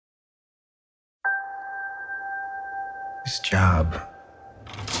This job,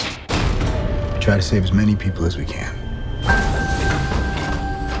 we try to save as many people as we can.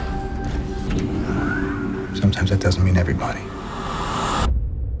 Sometimes that doesn't mean everybody.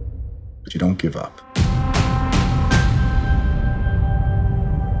 But you don't give up.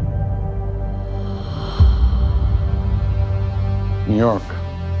 New York,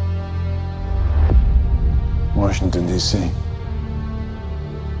 Washington, D.C.,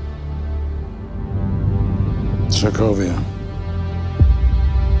 Sokovia.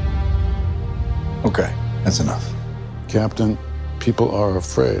 Okay, that's enough. Captain, people are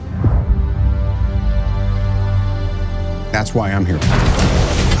afraid. That's why I'm here.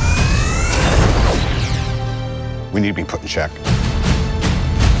 We need to be put in check.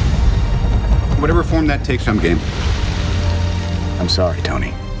 Whatever form that takes, I'm game. I'm sorry,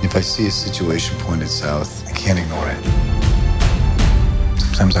 Tony. If I see a situation pointed south, I can't ignore it.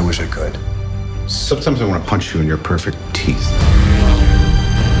 Sometimes I wish I could. Sometimes I want to punch you in your perfect teeth.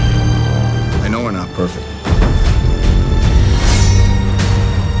 I know we're not perfect.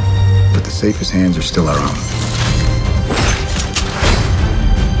 But the safest hands are still our own.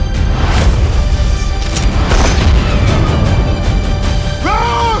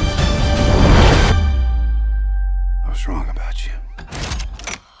 I was wrong about you.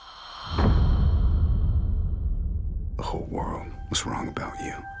 The whole world was wrong about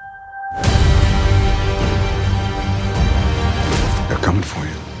you. They're coming for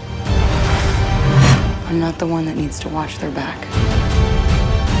you. I'm not the one that needs to watch their back.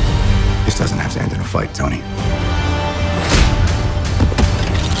 This doesn't have to end in a fight, Tony.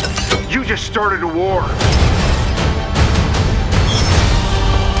 You just started a war.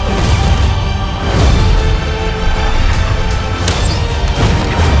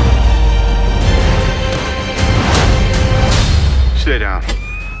 Stay down.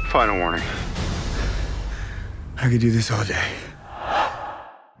 Final warning. I could do this all day.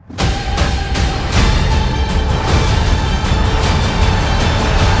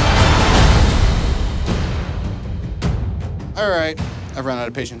 All right, I've run out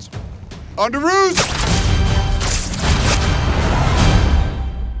of patience. On to roost!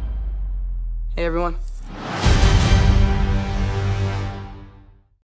 Hey, everyone.